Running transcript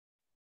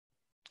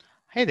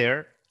Hey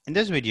there. In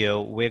this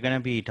video, we're going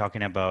to be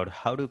talking about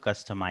how to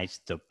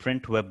customize the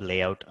print web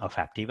layout of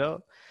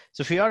Apptivo.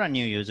 So if you are a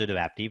new user to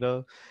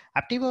Apptivo,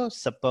 Apptivo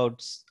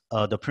supports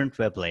the print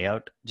web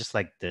layout just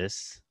like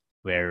this,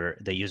 where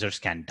the users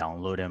can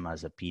download them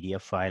as a PDF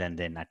file and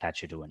then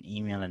attach it to an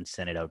email and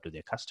send it out to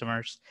their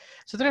customers.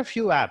 So there are a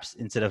few apps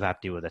instead of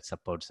Apptivo that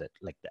supports it,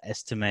 like the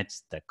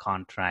estimates, the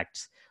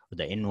contracts, or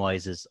the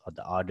invoices, or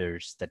the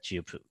orders that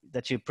you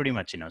pretty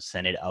much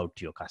send it out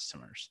to your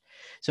customers.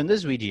 So in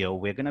this video,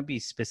 we're going to be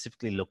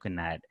specifically looking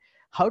at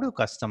how to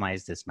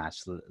customize this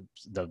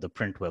the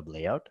print web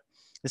layout,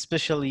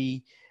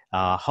 especially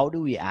how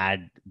do we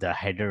add the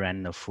header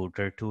and the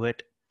footer to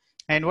it,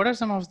 and what are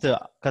some of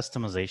the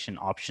customization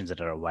options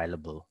that are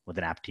available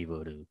within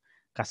Apptivo to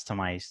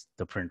customize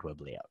the print web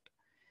layout.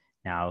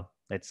 Now,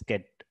 let's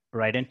get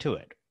right into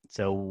it.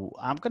 So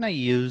I'm going to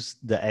use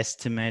the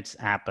Estimates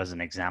app as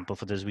an example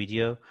for this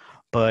video,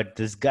 but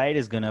this guide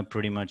is going to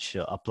pretty much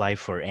apply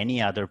for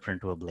any other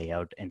print web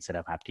layout instead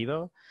of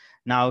Apptivo.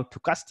 Now, to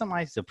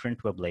customize the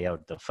print web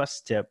layout, the first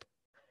step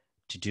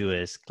to do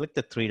is click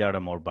the three dot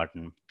or more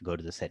button, go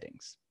to the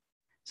settings.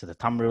 So the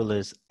thumb rule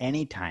is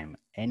anytime,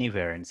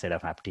 anywhere instead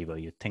of Apptivo,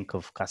 you think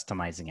of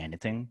customizing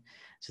anything.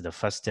 So the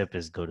first step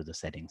is go to the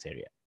settings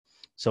area.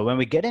 So when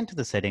we get into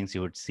the settings,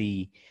 you would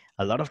see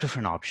a lot of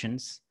different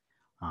options.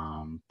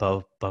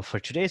 But for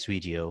today's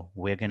video,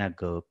 we're gonna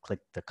go click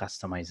the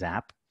Customize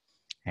app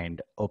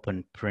and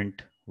open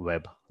Print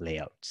Web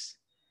Layouts.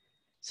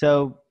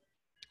 So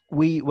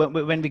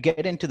when we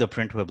get into the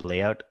Print Web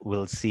Layout,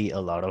 we'll see a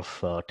lot of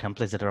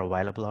templates that are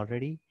available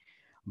already.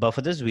 But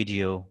for this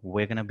video,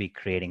 we're gonna be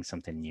creating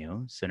something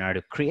new. So in order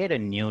to create a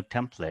new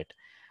template,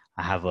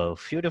 I have a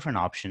few different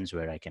options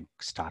where I can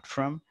start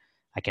from.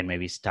 I can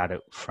maybe start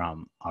it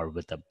from or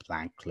with a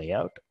blank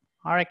layout,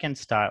 or I can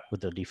start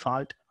with the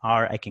default,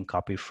 or I can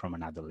copy from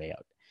another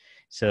layout.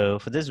 So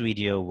for this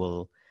video,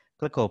 we'll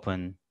click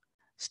open,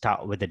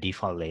 start with the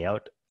default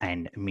layout,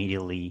 and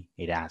immediately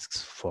it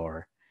asks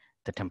for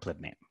the template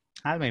name.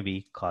 I'll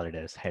maybe call it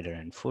as header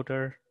and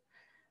footer,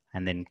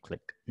 and then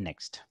click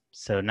next.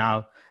 So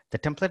now the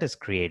template is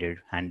created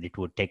and it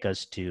would take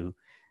us to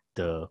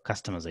the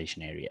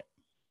customization area.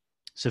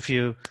 So if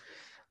you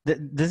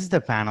this is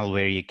the panel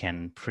where you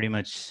can pretty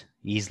much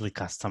easily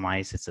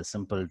customize. It's a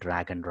simple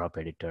drag and drop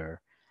editor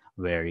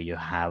where you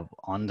have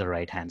on the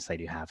right hand side,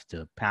 you have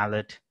the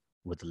palette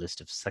with a list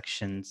of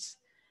sections.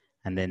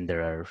 And then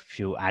there are a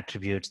few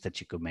attributes that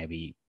you could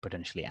maybe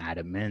potentially add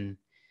them in.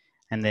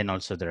 And then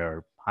also there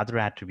are other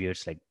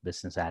attributes like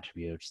business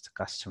attributes, the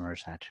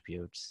customers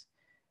attributes,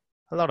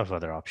 a lot of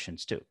other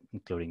options too,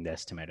 including the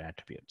estimate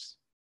attributes.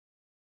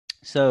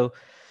 So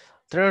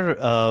there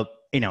are,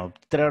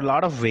 there are a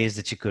lot of ways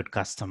that you could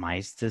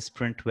customize this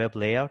print web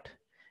layout.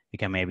 You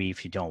can maybe,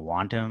 if you don't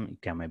want them, you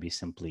can maybe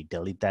simply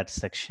delete that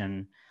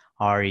section,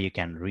 or you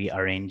can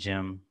rearrange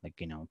them,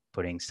 like,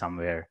 putting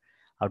somewhere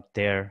out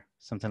there,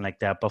 something like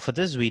that. But for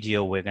this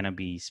video, we're going to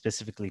be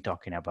specifically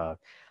talking about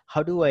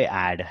how do I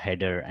add a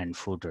header and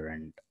footer,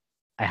 and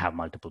I have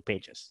multiple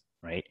pages,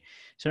 right?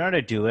 So in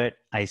order to do it,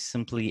 I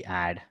simply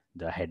add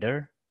the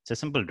header. It's a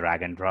simple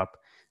drag and drop.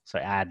 So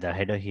I add the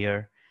header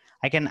here.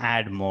 I can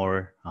add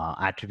more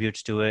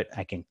attributes to it.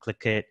 I can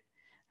click it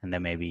and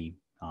then maybe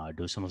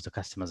do some of the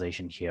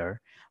customization here.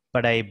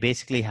 But I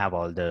basically have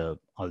all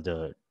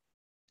the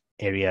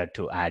area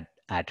to add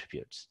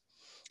attributes.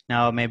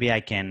 Now maybe I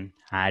can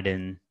add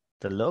in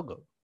the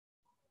logo.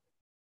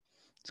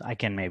 So I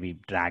can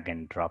maybe drag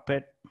and drop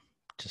it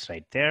just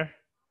right there.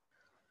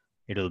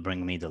 It'll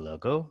bring me the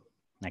logo.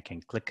 I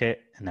can click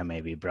it and then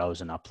maybe browse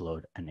and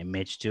upload an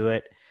image to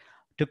it.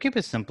 To keep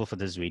it simple for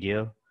this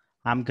video,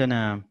 I'm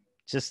gonna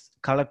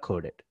just color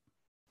code it.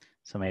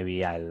 So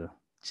maybe I'll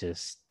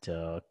just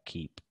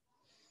keep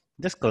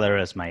this color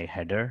as my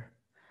header.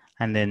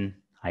 And then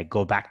I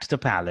go back to the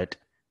palette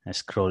and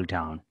scroll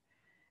down,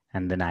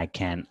 and then I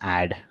can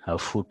add a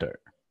footer.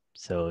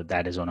 So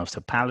that is one of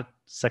the palette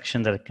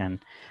section that I can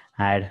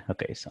add.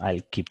 Okay, so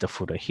I'll keep the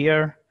footer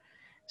here.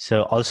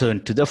 So also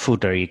into the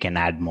footer, you can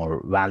add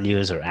more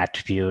values or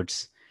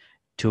attributes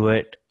to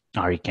it,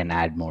 or you can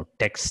add more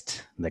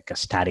text, like a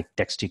static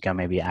text, you can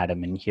maybe add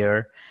them in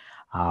here.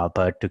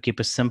 But to keep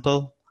it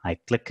simple, I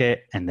click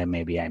it and then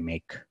maybe I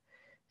make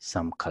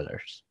some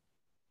colors.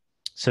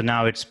 So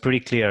now it's pretty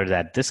clear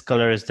that this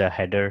color is the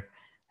header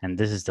and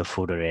this is the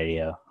footer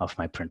area of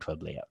my print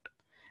web layout.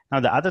 Now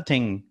the other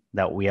thing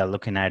that we are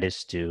looking at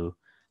is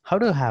how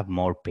to have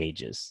more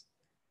pages.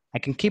 I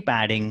can keep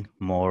adding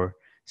more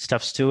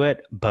stuffs to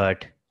it,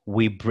 but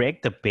we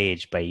break the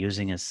page by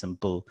using a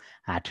simple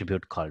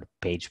attribute called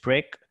page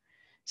break.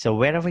 So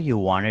wherever you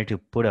wanted to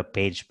put a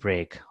page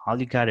break, all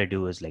you gotta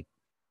do is like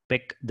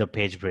pick the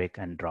page break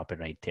and drop it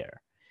right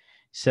there.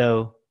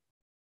 So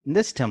in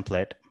this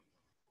template,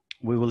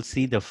 we will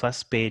see the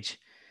first page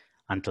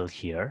until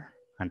here,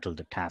 until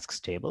the tasks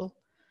table,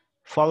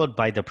 followed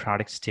by the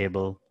products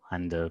table,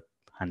 and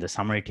the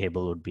summary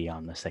table would be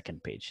on the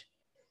second page.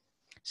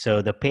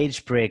 So the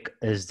page break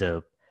is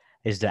the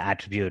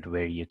attribute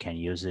where you can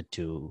use it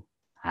to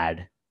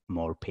add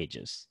more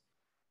pages.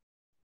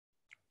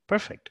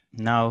 Perfect.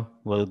 Now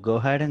we'll go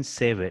ahead and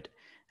save it,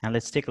 and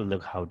let's take a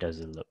look. How does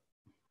it look?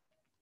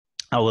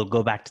 I will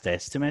go back to the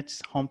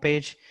estimates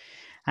homepage,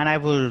 and I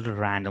will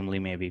randomly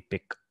maybe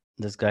pick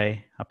this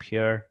guy up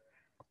here.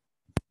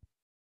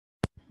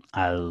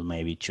 I'll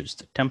maybe choose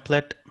the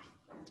template,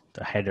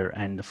 the header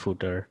and the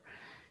footer,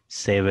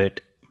 save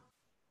it.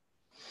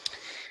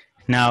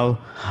 Now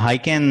I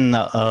can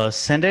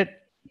send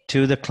it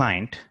to the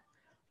client.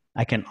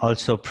 I can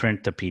also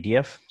print the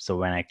PDF. So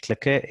when I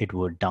click it, it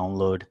would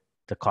download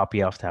the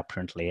copy of that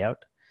print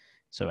layout.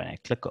 So when I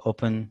click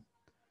open,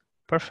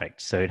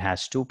 perfect. So it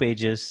has 2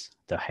 pages,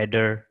 the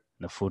header,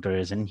 the footer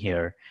is in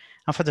here.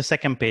 And for the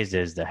second page,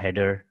 there's the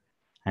header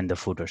and the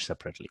footer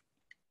separately,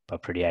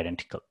 but pretty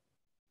identical.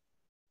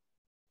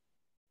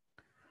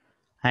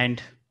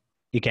 And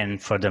you can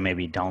further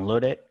maybe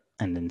download it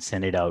and then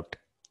send it out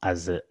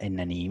as in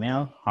an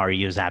email, or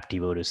use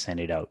Apptivo to send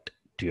it out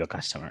to your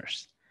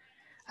customers.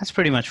 That's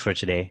pretty much for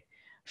today.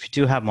 If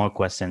you do have more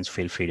questions,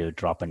 feel free to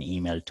drop an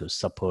email to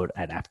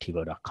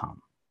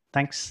support@apptivo.com.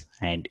 Thanks,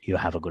 and you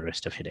have a good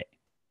rest of your day.